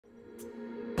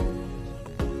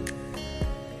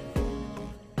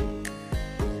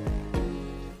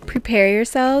Prepare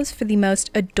yourselves for the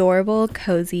most adorable,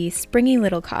 cozy, springy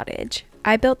little cottage.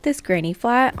 I built this granny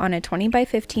flat on a 20 by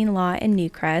 15 lot in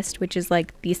Newcrest, which is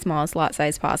like the smallest lot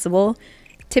size possible.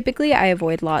 Typically, I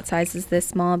avoid lot sizes this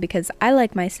small because I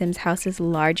like my Sims houses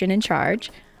large and in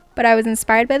charge, but I was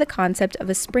inspired by the concept of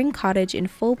a spring cottage in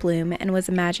full bloom and was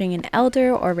imagining an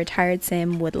elder or retired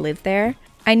Sim would live there.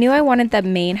 I knew I wanted the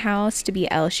main house to be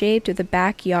L-shaped with a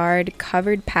backyard,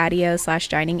 covered patio /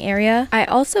 dining area. I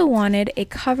also wanted a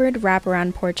covered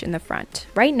wraparound porch in the front.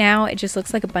 Right now, it just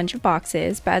looks like a bunch of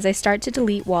boxes, but as I start to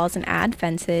delete walls and add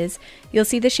fences, you'll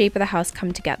see the shape of the house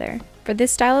come together. For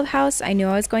this style of house, I knew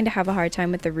I was going to have a hard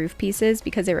time with the roof pieces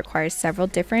because it requires several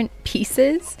different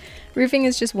pieces. Roofing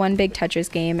is just one big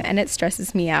Tetris game and it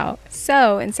stresses me out.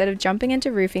 So instead of jumping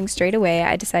into roofing straight away,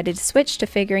 I decided to switch to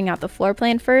figuring out the floor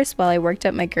plan first while I worked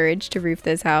up my courage to roof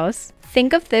this house.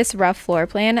 Think of this rough floor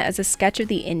plan as a sketch of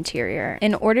the interior.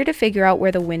 In order to figure out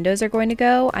where the windows are going to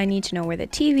go, I need to know where the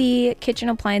TV, kitchen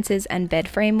appliances, and bed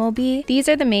frame will be. These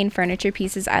are the main furniture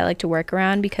pieces I like to work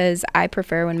around because I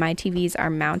prefer when my TVs are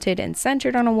mounted and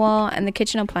centered on a wall and the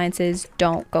kitchen appliances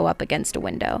don't go up against a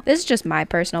window. This is just my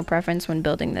personal preference when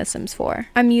building The Sims 4.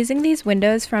 I'm using these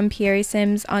windows from Pierre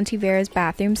Sim's Auntie Vera's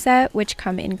bathroom set, which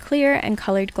come in clear and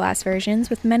colored glass versions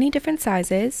with many different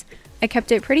sizes. I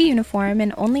kept it pretty uniform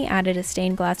and only added a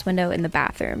stained glass window in the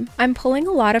bathroom. I'm pulling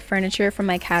a lot of furniture from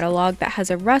my catalog that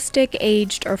has a rustic,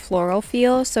 aged, or floral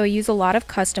feel, so I use a lot of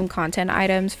custom content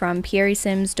items from Pierre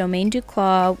Sim's Domaine du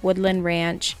Clos, Woodland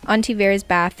Ranch, Auntie Vera's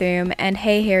bathroom, and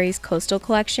Hey Harry's coastal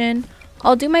collection.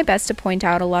 I'll do my best to point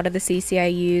out a lot of the CC I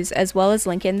use as well as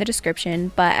link it in the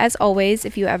description, but as always,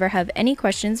 if you ever have any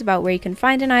questions about where you can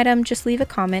find an item, just leave a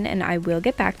comment and I will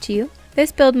get back to you.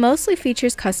 This build mostly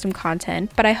features custom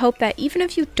content, but I hope that even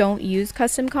if you don't use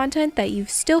custom content, that you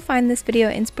still find this video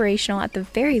inspirational at the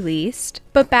very least.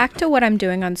 But back to what I'm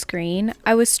doing on screen,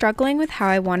 I was struggling with how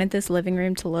I wanted this living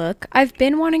room to look. I've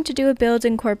been wanting to do a build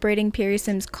incorporating Pierre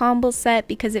Sim's combo set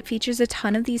because it features a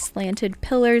ton of these slanted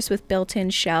pillars with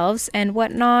built-in shelves and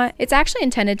whatnot. It's actually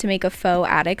intended to make a faux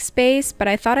attic space, but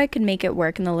I thought I could make it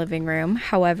work in the living room.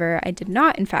 However, I did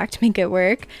not in fact make it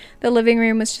work. The living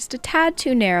room was just a tad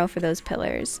too narrow for those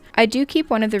pillars. I do keep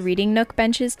one of the reading nook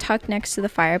benches tucked next to the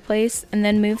fireplace and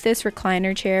then move this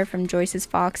recliner chair from Joyce's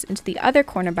Fox into the other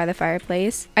corner by the fireplace.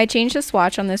 I changed the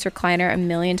swatch on this recliner a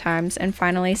million times and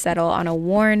finally settle on a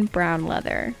worn brown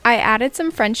leather. I added some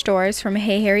French doors from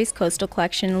Hey Harry's coastal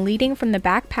collection leading from the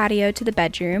back patio to the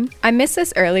bedroom. I missed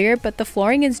this earlier, but the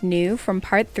flooring is new from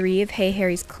part 3 of Hey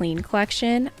Harry's clean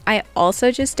collection. I also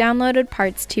just downloaded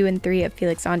parts 2 and 3 of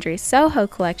Felix Andre's Soho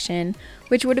collection,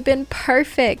 which would have been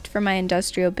perfect for my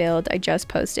industrial build I just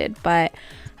posted, but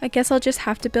I guess I'll just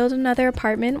have to build another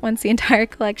apartment once the entire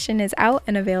collection is out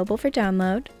and available for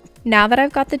download. Now that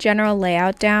I've got the general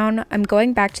layout down, I'm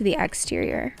going back to the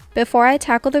exterior. Before I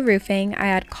tackle the roofing, I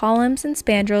add columns and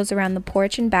spandrels around the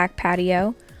porch and back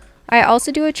patio. I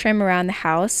also do a trim around the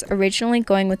house, originally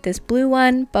going with this blue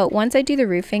one, but once I do the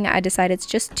roofing, I decide it's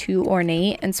just too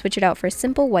ornate and switch it out for a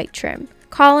simple white trim.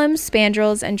 Columns,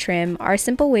 spandrels, and trim are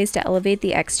simple ways to elevate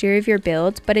the exterior of your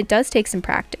build, but it does take some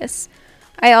practice.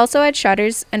 I also add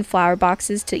shutters and flower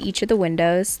boxes to each of the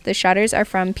windows. The shutters are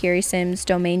from Pierre Sim's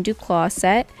Domaine du Clos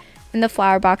set, and the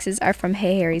flower boxes are from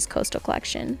Hey Harry's coastal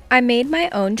collection. I made my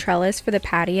own trellis for the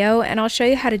patio, and I'll show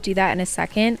you how to do that in a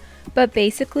second, but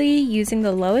basically using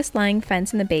the lowest lying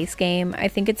fence in the base game, I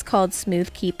think it's called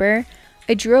Smooth Keeper,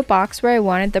 I drew a box where I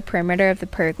wanted the perimeter of the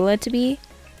pergola to be.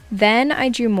 Then I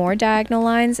drew more diagonal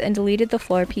lines and deleted the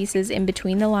floor pieces in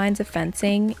between the lines of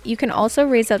fencing. You can also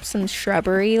raise up some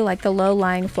shrubbery like the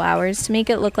low-lying flowers to make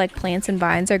it look like plants and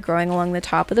vines are growing along the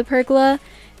top of the pergola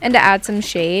and to add some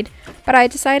shade, but I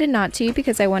decided not to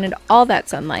because I wanted all that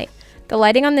sunlight. The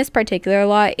lighting on this particular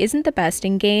lot isn't the best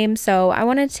in game, so I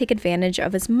wanted to take advantage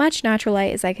of as much natural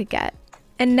light as I could get.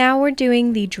 And now we're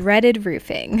doing the dreaded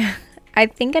roofing. I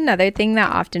think another thing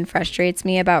that often frustrates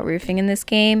me about roofing in this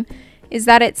game is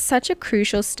that it's such a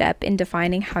crucial step in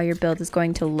defining how your build is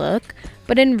going to look,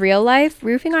 but in real life,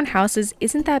 roofing on houses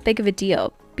isn't that big of a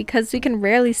deal because we can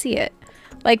rarely see it.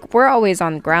 Like, we're always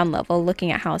on ground level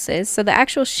looking at houses, so the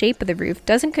actual shape of the roof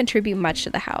doesn't contribute much to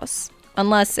the house,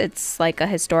 unless it's like a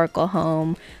historical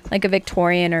home, like a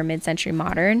Victorian or mid-century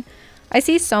modern. I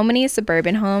see so many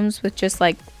suburban homes with just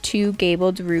like 2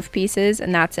 gabled roof pieces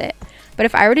and that's it. But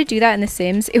if I were to do that in The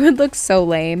Sims, it would look so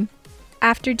lame.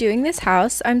 After doing this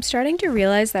house, I'm starting to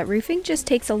realize that roofing just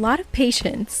takes a lot of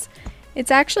patience.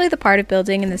 It's actually the part of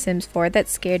building in The Sims 4 that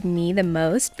scared me the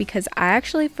most because I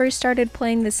actually first started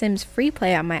playing The Sims Free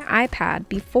Play on my iPad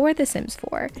before The Sims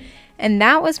 4, and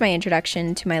that was my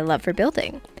introduction to my love for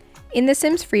building. In The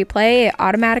Sims Free Play, it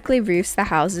automatically roofs the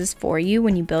houses for you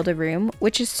when you build a room,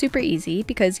 which is super easy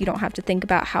because you don't have to think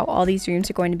about how all these rooms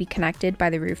are going to be connected by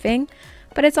the roofing.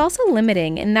 But it's also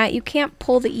limiting in that you can't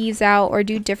pull the eaves out or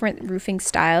do different roofing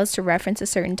styles to reference a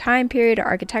certain time period or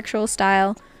architectural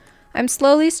style. I'm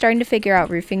slowly starting to figure out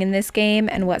roofing in this game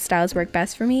and what styles work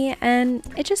best for me, and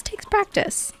it just takes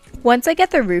practice. Once I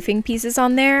get the roofing pieces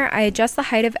on there, I adjust the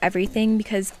height of everything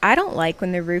because I don't like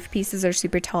when the roof pieces are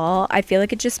super tall. I feel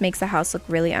like it just makes the house look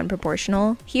really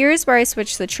unproportional. Here's where I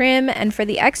switch the trim, and for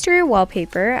the exterior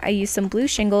wallpaper, I use some blue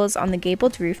shingles on the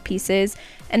gabled roof pieces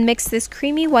and mix this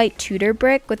creamy white Tudor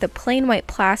brick with a plain white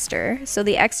plaster so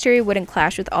the exterior wouldn't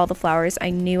clash with all the flowers I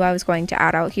knew I was going to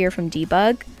add out here from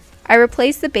debug. I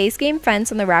replaced the base game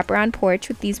fence on the wraparound porch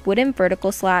with these wooden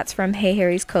vertical slats from Hey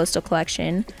Harry's Coastal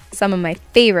Collection, some of my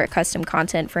favorite custom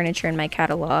content furniture in my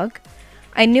catalog.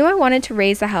 I knew I wanted to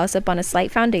raise the house up on a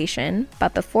slight foundation,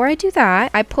 but before I do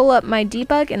that, I pull up my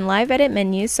debug and live edit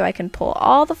menus so I can pull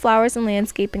all the flowers and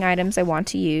landscaping items I want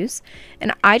to use.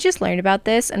 And I just learned about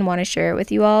this and want to share it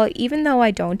with you all, even though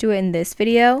I don't do it in this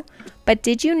video. But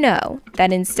did you know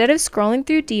that instead of scrolling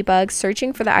through debug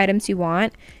searching for the items you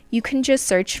want, you can just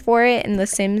search for it in the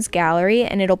Sims gallery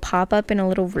and it'll pop up in a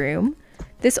little room?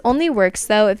 This only works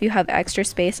though if you have extra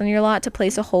space on your lot to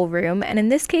place a whole room, and in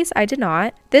this case I did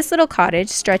not. This little cottage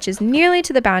stretches nearly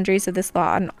to the boundaries of this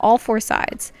lot on all four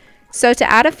sides. So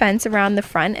to add a fence around the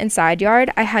front and side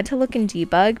yard, I had to look in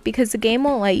debug because the game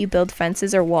won't let you build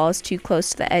fences or walls too close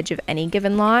to the edge of any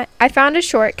given lot. I found a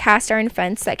short cast iron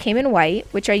fence that came in white,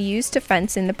 which I used to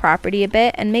fence in the property a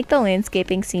bit and make the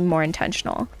landscaping seem more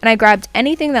intentional. And I grabbed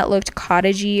anything that looked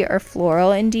cottagey or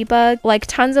floral in debug, like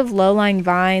tons of low-lying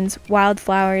vines,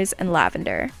 wildflowers, and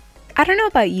lavender. I don't know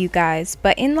about you guys,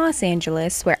 but in Los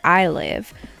Angeles, where I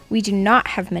live, we do not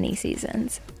have many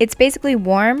seasons. It's basically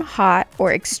warm, hot,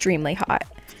 or extremely hot.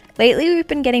 Lately we've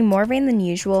been getting more rain than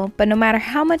usual, but no matter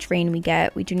how much rain we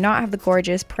get, we do not have the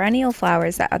gorgeous perennial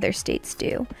flowers that other states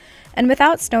do. And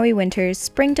without snowy winters,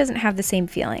 spring doesn't have the same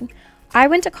feeling. I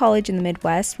went to college in the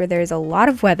Midwest where there is a lot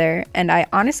of weather, and I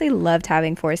honestly loved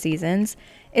having 4 seasons.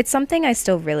 It's something I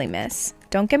still really miss.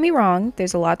 Don't get me wrong,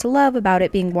 there's a lot to love about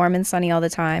it being warm and sunny all the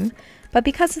time, but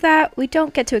because of that, we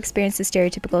don't get to experience the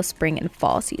stereotypical spring and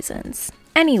fall seasons.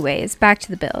 Anyways, back to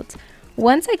the build.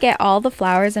 Once I get all the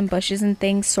flowers and bushes and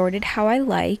things sorted how I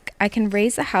like, I can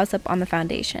raise the house up on the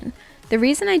foundation. The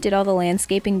reason I did all the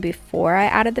landscaping before I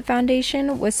added the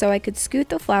foundation was so I could scoot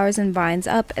the flowers and vines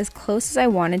up as close as I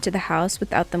wanted to the house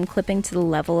without them clipping to the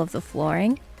level of the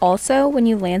flooring. Also, when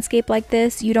you landscape like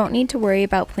this, you don't need to worry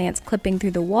about plants clipping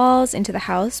through the walls into the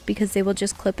house because they will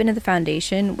just clip into the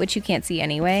foundation, which you can't see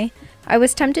anyway. I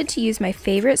was tempted to use my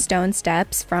favorite stone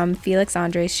steps from Felix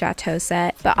Andre's Chateau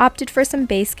set, but opted for some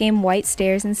base game white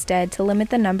stairs instead to limit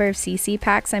the number of CC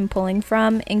packs I'm pulling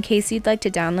from in case you'd like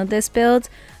to download this build,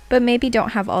 but maybe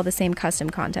don't have all the same custom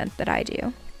content that I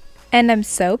do. And I'm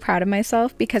so proud of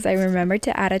myself because I remembered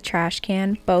to add a trash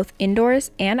can both indoors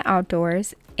and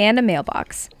outdoors, and a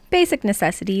mailbox. Basic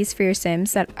necessities for your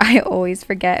Sims that I always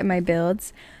forget in my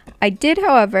builds. I did,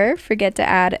 however, forget to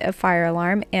add a fire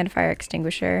alarm and fire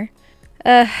extinguisher.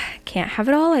 Can't have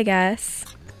it all, I guess.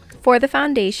 For the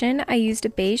foundation, I used a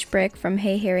beige brick from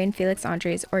Hey Harry and Felix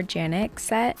Andre's Organic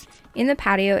set. In the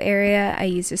patio area, I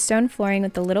used a stone flooring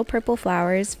with the little purple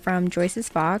flowers from Joyce's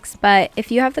Fox, but if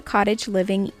you have the Cottage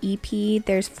Living EP,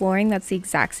 there's flooring that's the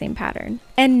exact same pattern.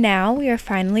 And now we are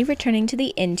finally returning to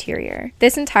the interior.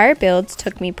 This entire build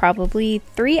took me probably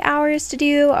 3 hours to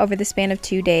do over the span of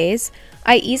 2 days.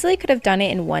 I easily could have done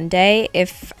it in 1 day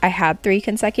if I had 3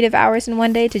 consecutive hours in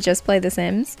 1 day to just play The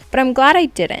Sims, but I'm glad I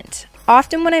didn't.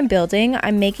 Often when I'm building,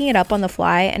 I'm making it up on the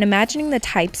fly and imagining the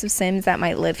types of Sims that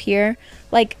might live here,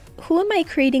 like who am I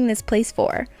creating this place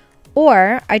for?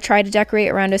 Or I try to decorate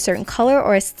around a certain color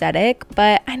or aesthetic,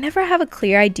 but I never have a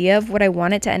clear idea of what I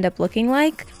want it to end up looking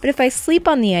like. But if I sleep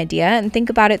on the idea and think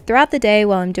about it throughout the day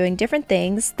while I'm doing different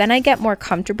things, then I get more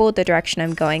comfortable with the direction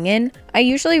I'm going in. I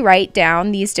usually write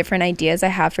down these different ideas I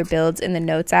have for builds in the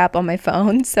Notes app on my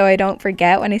phone so I don't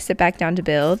forget when I sit back down to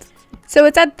build. So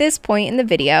it's at this point in the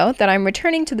video that I'm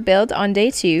returning to the build on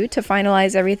day 2 to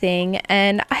finalize everything,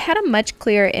 and I had a much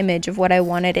clearer image of what I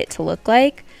wanted it to look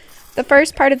like. The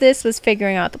first part of this was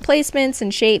figuring out the placements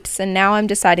and shapes, and now I'm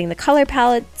deciding the color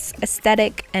palettes,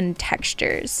 aesthetic, and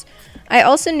textures. I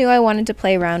also knew I wanted to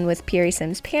play around with Puri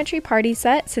Sims Pantry Party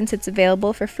set since it's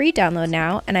available for free download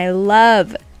now, and I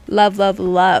love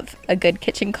a good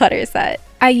kitchen clutter set.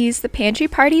 I used the pantry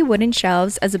party wooden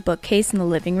shelves as a bookcase in the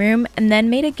living room and then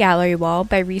made a gallery wall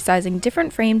by resizing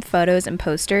different framed photos and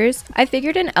posters. I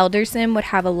figured an elder sim would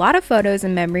have a lot of photos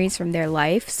and memories from their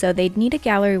life, so they'd need a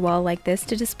gallery wall like this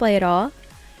to display it all.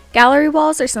 Gallery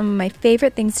walls are some of my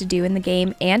favorite things to do in the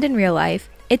game and in real life.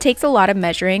 It takes a lot of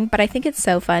measuring, but I think it's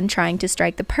so fun trying to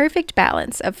strike the perfect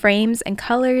balance of frames and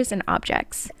colors and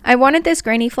objects. I wanted this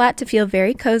granny flat to feel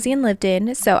very cozy and lived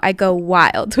in, so I go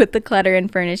wild with the clutter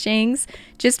and furnishings.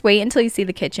 Just wait until you see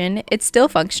the kitchen. It's still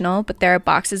functional, but there are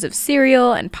boxes of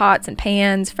cereal and pots and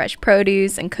pans, fresh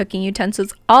produce, and cooking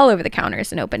utensils all over the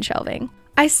counters and open shelving.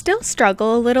 I still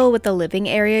struggle a little with the living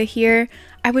area here.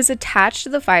 I was attached to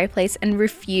the fireplace and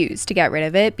refused to get rid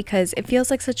of it because it feels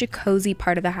like such a cozy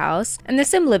part of the house, and the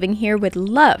sim living here would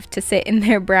love to sit in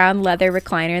their brown leather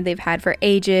recliner they've had for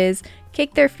ages,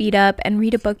 kick their feet up, and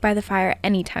read a book by the fire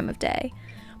any time of day.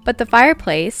 But the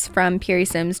fireplace from Puri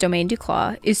Sim's Domaine du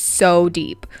Claw is so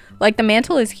deep. Like, the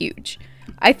mantle is huge.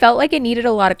 I felt like it needed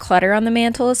a lot of clutter on the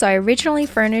mantle, so I originally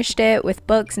furnished it with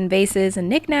books and vases and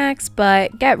knickknacks,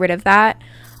 but get rid of that.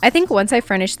 I think once I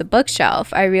furnished the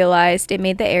bookshelf, I realized it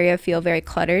made the area feel very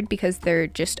cluttered because they're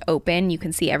just open, you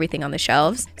can see everything on the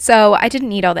shelves, so I didn't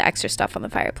need all the extra stuff on the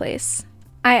fireplace.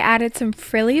 I added some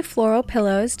frilly floral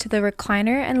pillows to the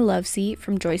recliner and love seat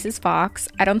from Joyce's Fox.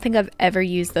 I don't think I've ever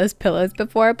used those pillows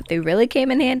before, but they really came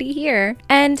in handy here.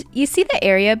 And you see the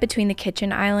area between the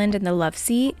kitchen island and the love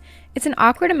seat? It's an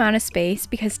awkward amount of space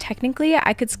because technically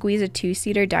I could squeeze a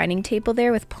 2-seater dining table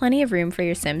there with plenty of room for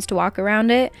your Sims to walk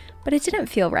around it, but it didn't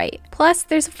feel right. Plus,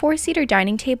 there's a 4-seater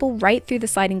dining table right through the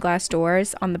sliding glass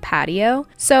doors on the patio.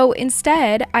 So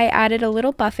instead, I added a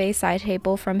little buffet side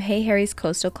table from Hey Harry's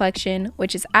Coastal Collection,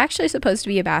 which is actually supposed to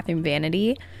be a bathroom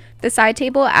vanity. The side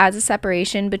table adds a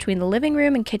separation between the living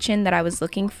room and kitchen that I was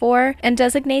looking for and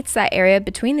designates that area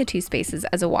between the two spaces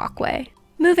as a walkway.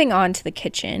 Moving on to the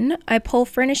kitchen, I pull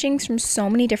furnishings from so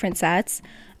many different sets.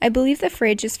 I believe the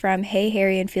fridge is from Hey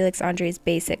Harry and Felix Andre's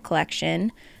Basic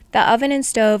Collection. The oven and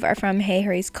stove are from Hey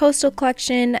Harry's Coastal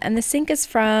Collection, and the sink is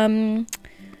from,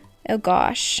 oh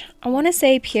gosh, I want to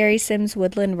say Puri Sim's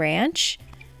Woodland Ranch.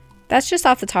 That's just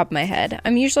off the top of my head.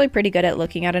 I'm usually pretty good at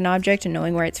looking at an object and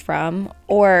knowing where it's from,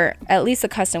 or at least the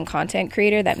custom content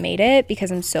creator that made it, because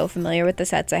I'm so familiar with the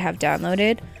sets I have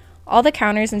downloaded. All the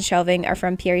counters and shelving are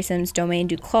from Puri Sim's Domaine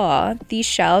du Claw. These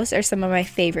shelves are some of my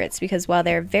favorites because while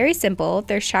they're very simple,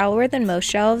 they're shallower than most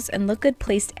shelves and look good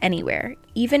placed anywhere,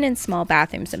 even in small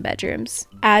bathrooms and bedrooms.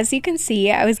 As you can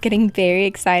see, I was getting very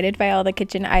excited by all the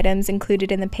kitchen items included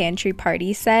in the pantry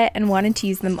party set and wanted to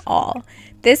use them all.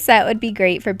 This set would be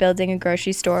great for building a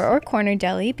grocery store or corner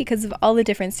deli because of all the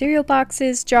different cereal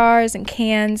boxes, jars, and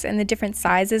cans, and the different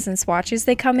sizes and swatches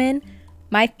they come in.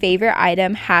 My favorite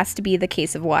item has to be the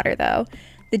case of water though.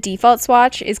 The default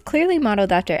swatch is clearly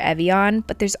modeled after Evian,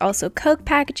 but there's also Coke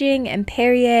packaging and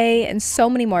Perrier and so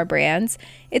many more brands.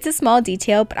 It's a small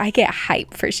detail, but I get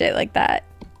hype for shit like that.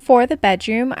 For the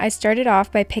bedroom, I started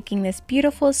off by picking this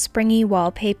beautiful springy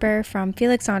wallpaper from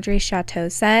Felix Andre's Chateau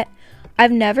set.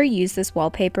 I've never used this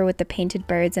wallpaper with the painted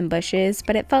birds and bushes,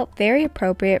 but it felt very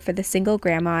appropriate for the single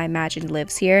grandma I imagined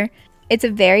lives here. It's a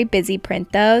very busy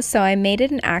print though, so I made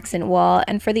it an accent wall,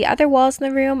 and for the other walls in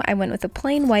the room, I went with a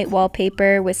plain white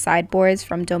wallpaper with sideboards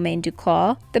from Domaine du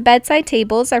Claw. The bedside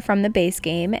tables are from the base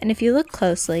game, and if you look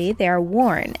closely, they are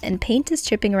worn and paint is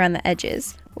chipping around the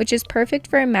edges, which is perfect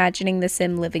for imagining the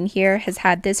sim living here has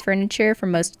had this furniture for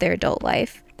most of their adult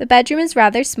life. The bedroom is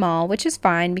rather small, which is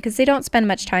fine because they don't spend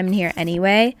much time in here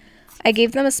anyway. I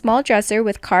gave them a small dresser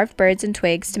with carved birds and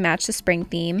twigs to match the spring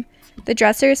theme. The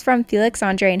dresser is from Felix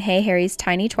Andre and Hey Harry's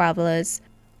Tiny Travelers.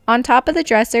 On top of the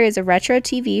dresser is a retro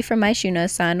TV from my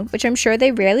Shuno-san, which I'm sure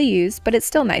they rarely use, but it's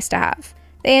still nice to have.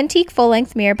 The antique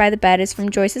full-length mirror by the bed is from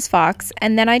Joyce's Fox,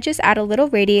 and then I just add a little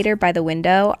radiator by the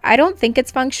window. I don't think it's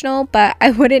functional, but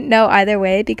I wouldn't know either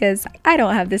way because I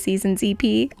don't have the season's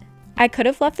EP. I could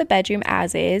have left the bedroom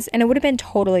as is, and it would have been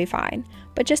totally fine.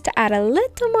 But just to add a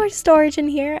little more storage in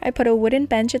here, I put a wooden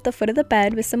bench at the foot of the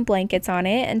bed with some blankets on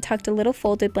it and tucked a little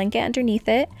folded blanket underneath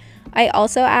it. I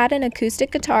also add an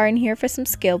acoustic guitar in here for some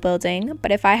skill building,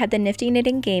 but if I had the Nifty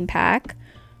Knitting game pack,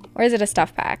 or is it a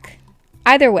stuff pack?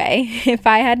 Either way, if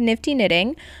I had Nifty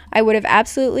Knitting, I would have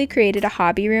absolutely created a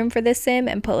hobby room for this sim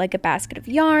and put like a basket of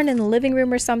yarn in the living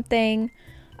room or something.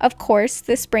 Of course,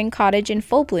 the spring cottage in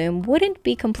full bloom wouldn't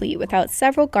be complete without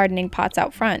several gardening pots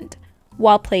out front.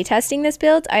 While playtesting this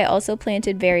build, I also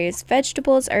planted various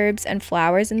vegetables, herbs, and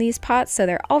flowers in these pots, so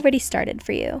they're already started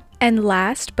for you. And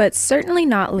last, but certainly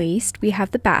not least, we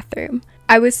have the bathroom.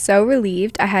 I was so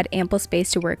relieved I had ample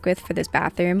space to work with for this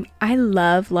bathroom. I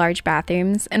love large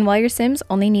bathrooms, and while your Sims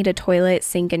only need a toilet,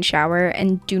 sink, and shower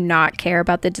and do not care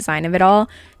about the design of it all,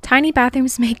 tiny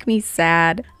bathrooms make me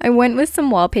sad. I went with some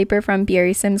wallpaper from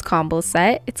Berry Sims Combo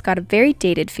set. It's got a very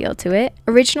dated feel to it.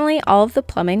 Originally, all of the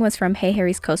plumbing was from Hey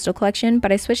Harry's Coastal Collection,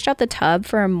 but I switched out the tub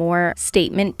for a more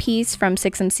statement piece from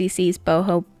 6MCC's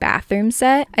Boho bathroom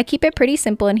set. I keep it pretty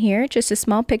simple in here, just a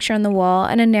small picture on the wall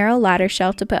and a narrow ladder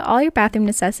shelf to put all your bathroom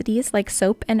necessities like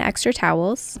soap and extra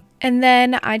towels. And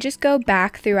then I just go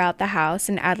back throughout the house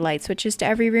and add light switches to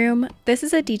every room. This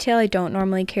is a detail I don't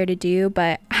normally care to do,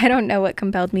 but I don't know what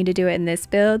compelled me to do it in this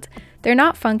build. They're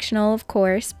not functional, of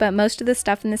course, but most of the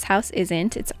stuff in this house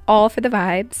isn't. It's all for the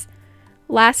vibes.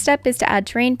 Last step is to add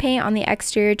terrain paint on the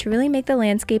exterior to really make the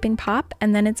landscaping pop,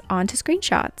 and then it's on to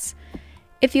screenshots.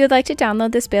 If you would like to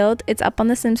download this build, it's up on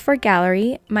the Sims 4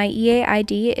 gallery. My EA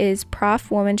ID is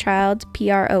ProfWomanChild,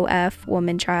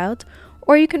 ProfWomanChild,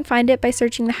 or you can find it by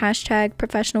searching the hashtag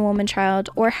ProfessionalWomanChild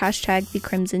or hashtag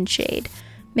TheCrimsonShade.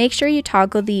 Make sure you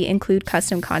toggle the Include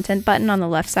Custom Content button on the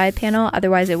left side panel,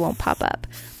 otherwise it won't pop up.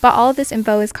 But all of this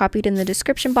info is copied in the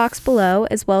description box below,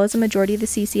 as well as a majority of the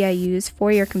CC I use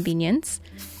for your convenience.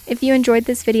 If you enjoyed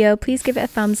this video, please give it a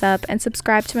thumbs up and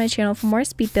subscribe to my channel for more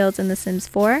speed builds in The Sims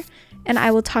 4, and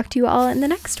I will talk to you all in the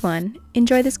next one.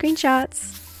 Enjoy the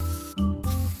screenshots!